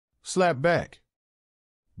slap back.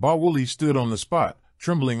 Ba Wooly stood on the spot,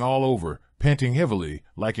 trembling all over, panting heavily,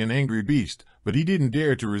 like an angry beast, but he didn't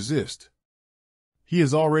dare to resist. He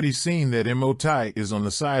has already seen that Imhotep is on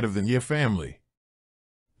the side of the Nye family.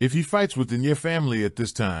 If he fights with the Nye family at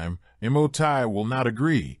this time, Imhotep will not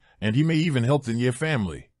agree, and he may even help the Nye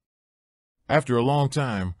family. After a long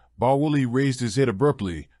time, Ba Wooly raised his head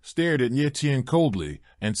abruptly, stared at Nye Tien coldly,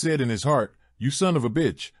 and said in his heart, "You son of a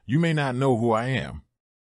bitch, you may not know who I am.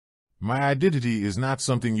 My identity is not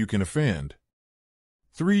something you can offend.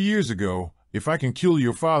 3 years ago, if I can kill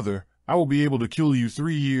your father, I will be able to kill you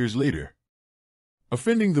 3 years later.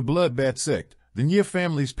 Offending the Bloodbat sect, the Nye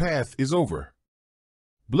family's path is over.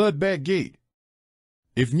 Bloodbat Gate."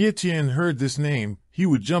 If Nye Tien heard this name, he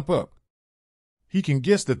would jump up. He can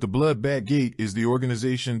guess that the Bloodbat Gate is the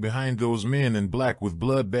organization behind those men in black with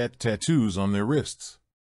bloodbat tattoos on their wrists.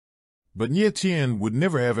 But Nye Tien would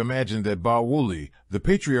never have imagined that Ba Wooly, the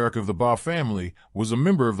patriarch of the Ba family, was a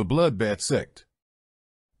member of the Bloodbat sect.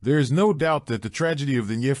 There is no doubt that the tragedy of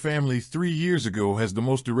the Nye family 3 years ago has the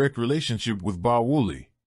most direct relationship with Ba Wooly.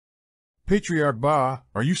 Patriarch Ba,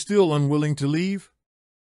 are you still unwilling to leave?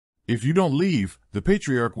 If you don't leave, the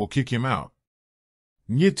patriarch will kick him out.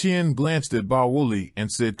 Nye Tien glanced at Ba Wooly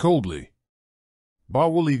and said coldly. Ba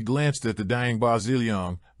Wooly glanced at the dying Ba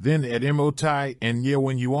Ziliang, then at Imhotep and Nye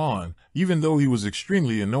Wen Yuan. Even though he was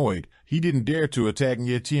extremely annoyed, he didn't dare to attack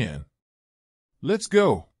Nye Tien. "Let's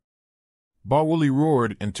go!" Ba Wooly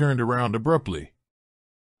roared and turned around abruptly.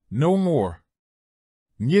 "No more."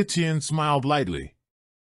 Nye Tien smiled lightly.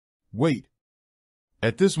 "Wait."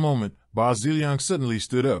 At this moment, Ba Ziliang suddenly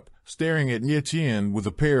stood up, staring at Nye Tien with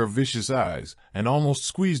a pair of vicious eyes, and almost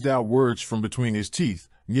squeezed out words from between his teeth.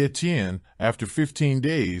 "Nye Tien, after 15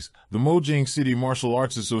 days, the Mojang City Martial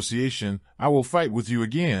Arts Association, I will fight with you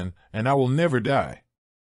again, and I will never die."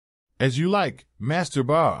 "As you like, Master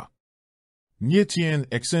Ba." Nye Tien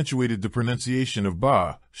accentuated the pronunciation of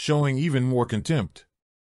Ba, showing even more contempt.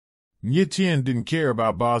 Nye Tien didn't care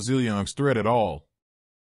about Ba Ziliang's threat at all.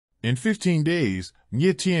 In 15 days,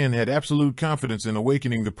 Nye Tien had absolute confidence in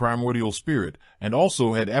awakening the primordial spirit, and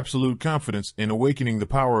also had absolute confidence in awakening the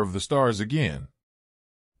power of the stars again.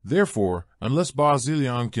 Therefore, unless Ba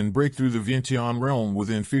Ziliang can break through the Vientiane realm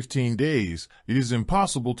within 15 days, it is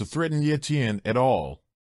impossible to threaten Nye Tien at all.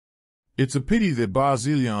 It's a pity that Ba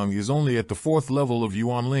Ziliang is only at the 4th level of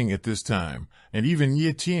Yuanling at this time, and even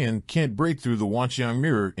Nye Tien can't break through the Wanxiang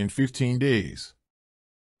mirror in 15 days.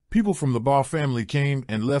 People from the Ba family came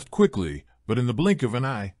and left quickly, but in the blink of an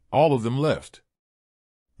eye, all of them left.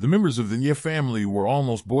 The members of the Nye family were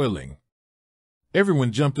almost boiling.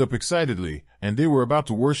 Everyone jumped up excitedly, and they were about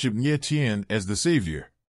to worship Nye Tien as the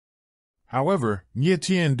savior. However, Nye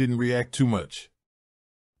Tien didn't react too much.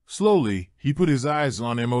 Slowly, he put his eyes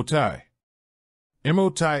on Imhotep.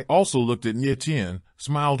 Imhotep also looked at Nye Tien,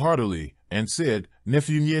 smiled heartily, and said,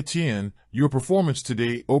 "Nephew Nye Tien, your performance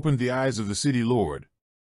today opened the eyes of the city lord.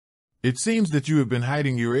 It seems that you have been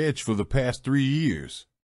hiding your edge for the past 3 years.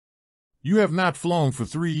 You have not flown for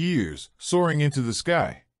 3 years, soaring into the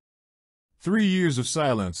sky. 3 years of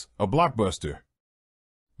silence, a blockbuster.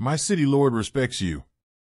 My city lord respects you.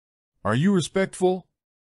 Are you respectful?"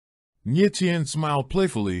 Nye Tien smiled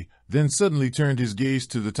playfully, then suddenly turned his gaze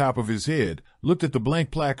to the top of his head, looked at the blank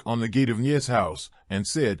plaque on the gate of Nye's house, and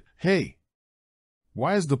said, "Hey!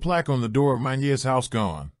 Why is the plaque on the door of my Nye's house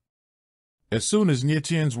gone?" As soon as Nye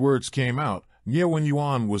Tien's words came out, Nye Wen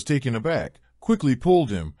Yuan was taken aback, quickly pulled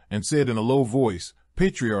him, and said in a low voice,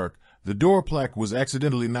 "Patriarch, the door plaque was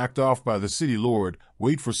accidentally knocked off by the city lord.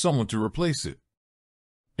 Wait for someone to replace it."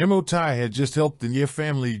 Imhotep had just helped the Nye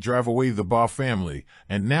family drive away the Ba family,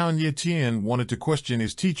 and now Nye Tien wanted to question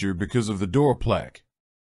his teacher because of the door plaque.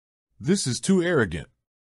 This is too arrogant.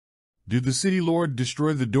 Did the city lord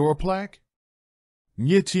destroy the door plaque?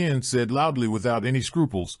 Nye Tien said loudly without any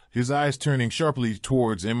scruples, his eyes turning sharply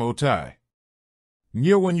towards Imhotep.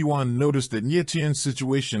 Nye Wen Yuan noticed that Nye Tien's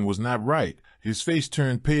situation was not right. His face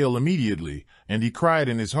turned pale immediately, and he cried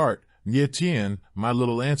in his heart, "Nye Tien, my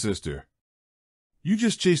little ancestor. You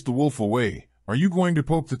just chased the wolf away. Are you going to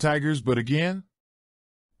poke the tiger's butt again?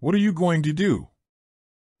 What are you going to do?"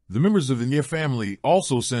 The members of the Nye family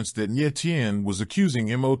also sensed that Nye Tien was accusing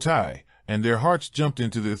Imhotep, and their hearts jumped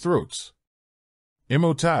into their throats.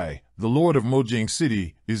 Imhotep, the lord of Mojang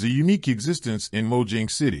City, is a unique existence in Mojang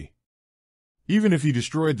City. Even if he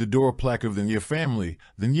destroyed the door plaque of the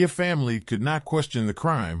Nye family could not question the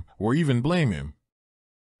crime or even blame him.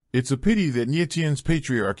 It's a pity that Nye Tien's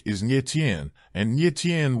patriarch is Nye Tien, and Nye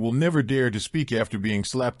Tien will never dare to speak after being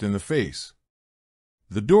slapped in the face.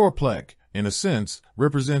 The door plaque, in a sense,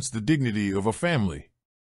 represents the dignity of a family.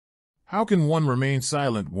 How can one remain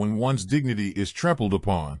silent when one's dignity is trampled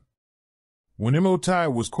upon? When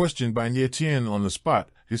Imhotep was questioned by Nye Tien on the spot,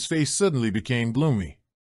 his face suddenly became gloomy.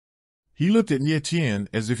 He looked at Nye Tien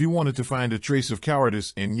as if he wanted to find a trace of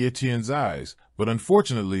cowardice in Nye Tien's eyes, but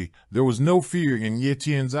unfortunately, there was no fear in Nye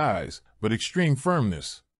Tien's eyes, but extreme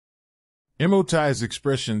firmness. Imhotep's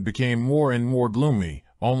expression became more and more gloomy,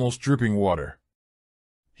 almost dripping water.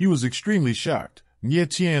 He was extremely shocked. Nye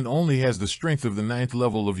Tien only has the strength of the 9th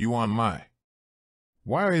level of Yuan Mai.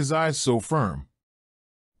 Why are his eyes so firm?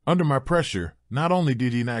 Under my pressure, not only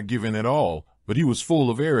did he not give in at all, but he was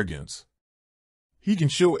full of arrogance. He can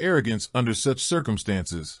show arrogance under such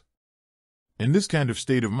circumstances. In this kind of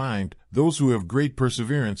state of mind, those who have great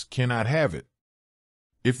perseverance cannot have it.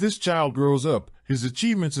 If this child grows up, his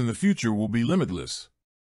achievements in the future will be limitless.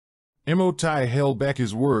 Imhotep held back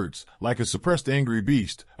his words, like a suppressed angry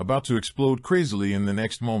beast, about to explode crazily in the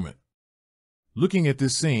next moment. Looking at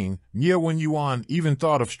this scene, Nye Wenyuan even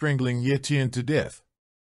thought of strangling Nye Tien to death.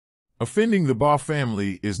 Offending the Ba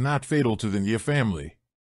family is not fatal to the Nye family.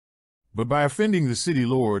 But by offending the city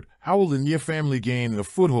lord, how will the Nye family gain a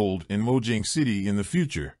foothold in Mojang City in the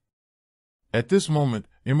future? At this moment,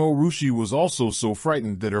 Imo Rushi was also so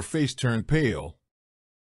frightened that her face turned pale.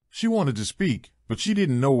 She wanted to speak, but she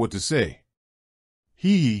didn't know what to say.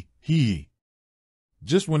 He.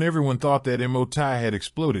 Just when everyone thought that Imhotep had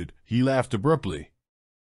exploded, he laughed abruptly.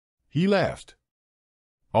 He laughed.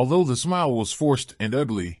 Although the smile was forced and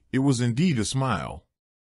ugly, it was indeed a smile.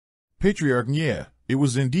 Patriarch Nye, it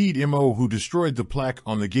was indeed Mo who destroyed the plaque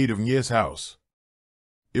on the gate of Nye's house.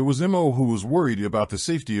 It was Mo who was worried about the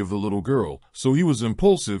safety of the little girl, so he was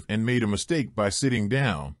impulsive and made a mistake by sitting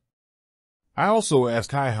down. I also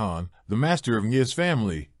asked Haihan, the master of Nye's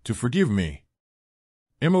family, to forgive me.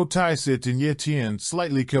 Imhotep said to Nye Tien,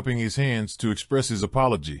 slightly cupping his hands to express his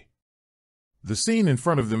apology. The scene in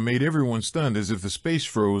front of them made everyone stunned as if the space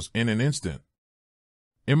froze in an instant.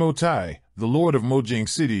 Imhotep, the lord of Mojang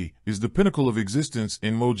City, is the pinnacle of existence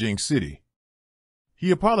in Mojang City.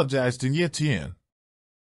 He apologized to Nye Tien.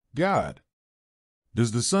 God.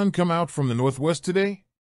 Does the sun come out from the northwest today?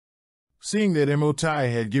 Seeing that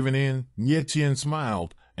Imhotep had given in, Nye Tien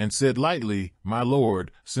smiled and said lightly, My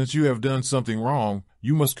lord, since you have done something wrong,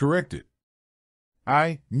 you must correct it.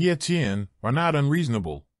 I, Nye Tien, are not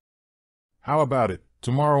unreasonable. How about it?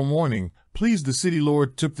 Tomorrow morning, please the city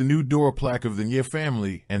lord took the new door plaque of the Nye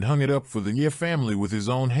family and hung it up for the Nye family with his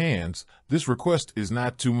own hands. This request is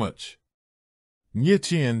not too much. Nye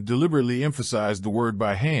Tien deliberately emphasized the word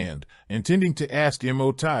by hand, intending to ask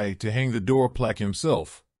Imhotep to hang the door plaque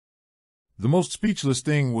himself. The most speechless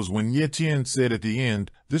thing was when Nye Tien said at the end,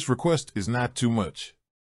 this request is not too much.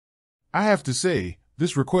 I have to say,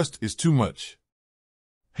 this request is too much.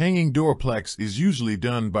 Hanging door plaques is usually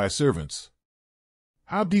done by servants.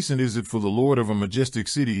 How decent is it for the lord of a majestic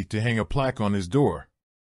city to hang a plaque on his door?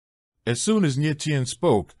 As soon as Nye Tien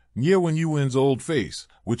spoke, Nye Wenyuan's old face,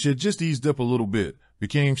 which had just eased up a little bit,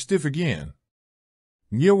 became stiff again.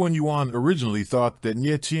 Nye Wenyuan originally thought that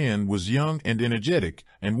Nye Tien was young and energetic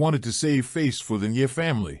and wanted to save face for the Nye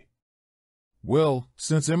family. Well,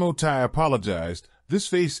 since Imhotep apologized, this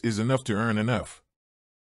face is enough to earn enough.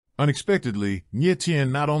 Unexpectedly, Nye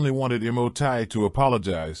Tien not only wanted Imhotep to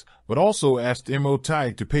apologize, but also asked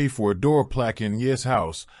Imhotep to pay for a door plaque in Nye's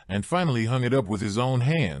house and finally hung it up with his own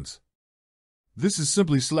hands. This is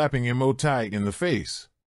simply slapping Imhotep in the face.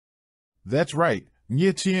 That's right,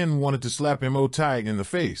 Nye Tien wanted to slap Imhotep in the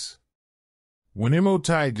face. When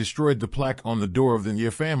Imhotep destroyed the plaque on the door of the Nye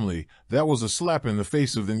family, that was a slap in the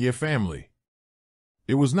face of the Nye family.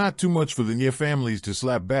 It was not too much for the Nye families to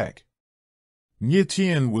slap back. Nye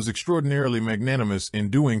Tien was extraordinarily magnanimous in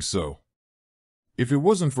doing so. If it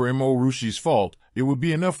wasn't for Mo Rushi's fault, it would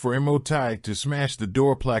be enough for Imhotep to smash the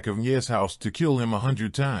door plaque of Nye's house to kill him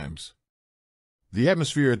 100 times. The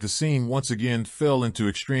atmosphere at the scene once again fell into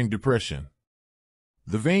extreme depression.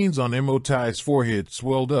 The veins on Imhotep's forehead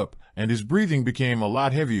swelled up, and his breathing became a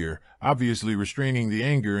lot heavier, obviously restraining the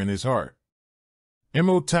anger in his heart.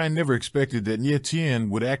 Imhotep never expected that Nye Tien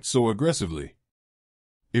would act so aggressively.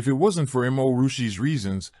 If it wasn't for Mo Rushi's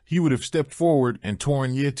reasons, he would have stepped forward and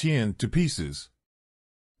torn Nye Tien to pieces.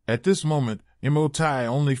 At this moment, Imhotep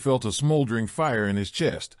only felt a smoldering fire in his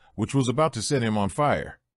chest, which was about to set him on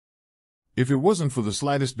fire. If it wasn't for the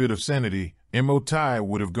slightest bit of sanity, Imhotep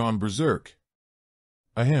would have gone berserk.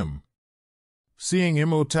 Ahem. Seeing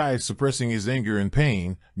Imhotep suppressing his anger and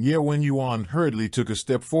pain, Nye Wenyuan hurriedly took a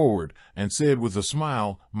step forward and said with a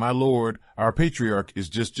smile, My lord, our patriarch is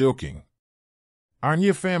just joking. Our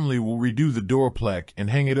Nye family will redo the door plaque and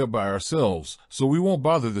hang it up by ourselves, so we won't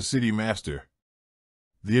bother the city master.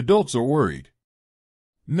 The adults are worried.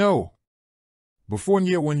 No, Before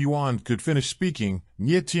Nye Wen Yuan could finish speaking,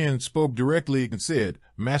 Nye Tian spoke directly and said,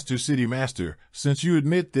 Master City Master, since you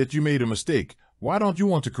admit that you made a mistake, why don't you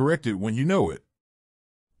want to correct it when you know it?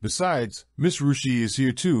 Besides, Miss Rushi is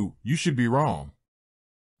here too, you should be wrong.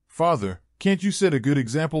 Father, can't you set a good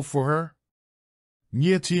example for her?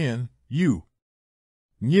 Nye Tian, you.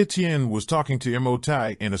 Nye Tian was talking to Mo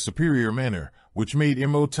Tai in a superior manner, which made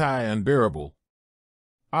Mo Tai unbearable.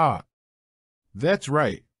 Ah. That's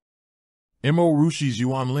right. Mo Rushi's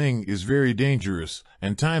Yuan Ling is very dangerous,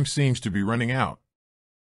 and time seems to be running out.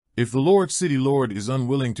 If the Lord City Lord is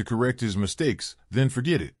unwilling to correct his mistakes, then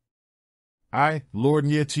forget it. I, Lord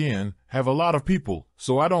Nye Tian, have a lot of people,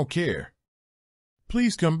 so I don't care.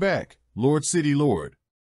 Please come back, Lord City Lord.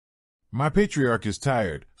 My patriarch is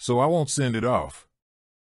tired, so I won't send it off.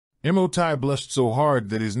 Mo Tai blushed so hard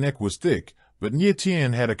that his neck was thick, but Nye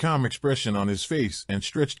Tian had a calm expression on his face and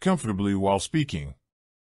stretched comfortably while speaking.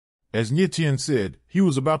 As Nye Tian said, he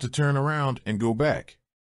was about to turn around and go back.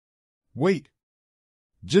 Wait.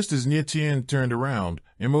 Just as Nye Tian turned around,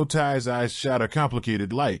 Mo Tai's eyes shot a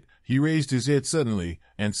complicated light. He raised his head suddenly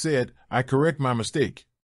and said, I correct my mistake.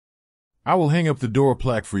 I will hang up the door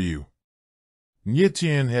plaque for you. Nye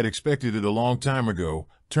Tian had expected it a long time ago,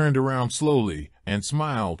 turned around slowly, and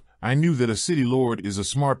smiled. I knew that a city lord is a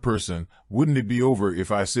smart person. Wouldn't it be over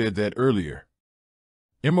if I said that earlier?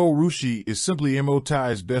 Mo Rushi is simply Mo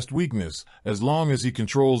Tai's best weakness. As long as he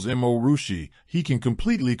controls Mo Rushi, he can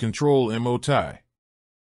completely control Mo Tai.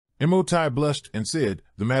 Mo Tai blushed and said,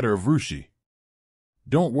 the matter of Rushi.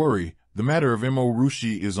 Don't worry, the matter of Mo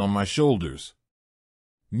Rushi is on my shoulders.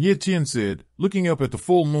 Nye Tian said, looking up at the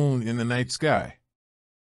full moon in the night sky.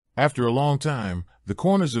 After a long time, the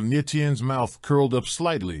corners of Nye Tian's mouth curled up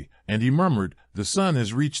slightly, and he murmured, the sun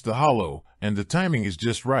has reached the hollow, and the timing is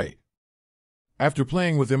just right. After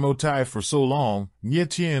playing with Mo Tai for so long, Nye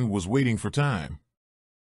Tian was waiting for time.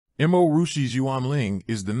 Mo Rushi's Yuan Ling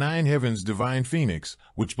is the Nine Heavens Divine Phoenix,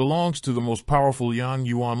 which belongs to the most powerful Yang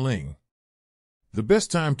Yuan Ling. The best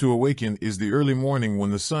time to awaken is the early morning when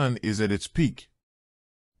the sun is at its peak.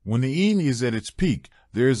 When the yin is at its peak,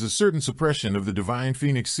 there is a certain suppression of the Divine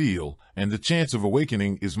Phoenix seal, and the chance of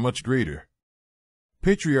awakening is much greater.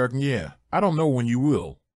 Patriarch Nye, I don't know when you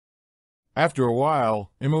will. After a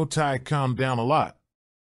while, Mo Tai calmed down a lot.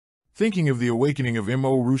 Thinking of the awakening of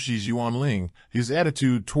Mo Rushi's Yuan Ling, his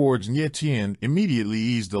attitude towards Nye Tian immediately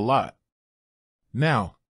eased a lot.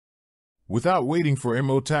 Now, without waiting for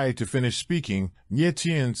Mo Tai to finish speaking, Nye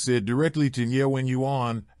Tian said directly to Nye Wen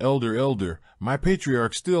Yuan, Elder, my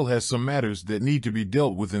patriarch still has some matters that need to be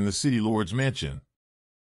dealt with in the city lord's mansion.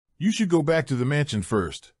 You should go back to the mansion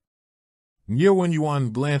first. Nye Wen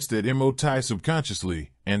Yuan glanced at Mo Tai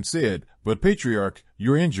subconsciously and said, but patriarch,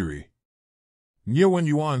 your injury. Nye Wen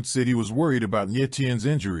Yuan said he was worried about Nye Tian's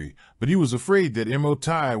injury, but he was afraid that Mo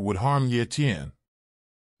Tai would harm Nye Tian.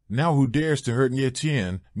 Now who dares to hurt Nye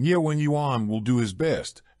Tian, Nye Wen Yuan will do his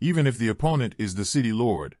best, even if the opponent is the city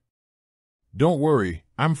lord. Don't worry,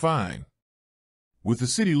 I'm fine. With the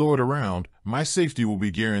city lord around, my safety will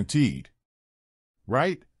be guaranteed.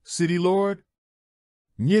 Right, city lord?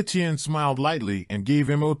 Nye Tian smiled lightly and gave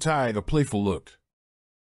Mo Tai a playful look.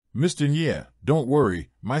 Mr. Nye, don't worry,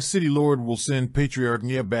 my city lord will send Patriarch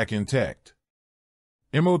Nye back intact.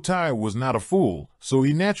 Mo Tai was not a fool, so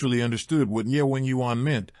he naturally understood what Nye Wen Yuan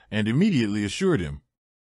meant and immediately assured him.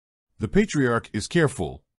 The patriarch is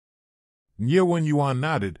careful. Nye Wen Yuan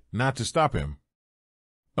nodded, not to stop him.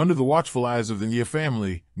 Under the watchful eyes of the Nye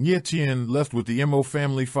family, Nye Tian left with the Mo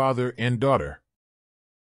family father and daughter.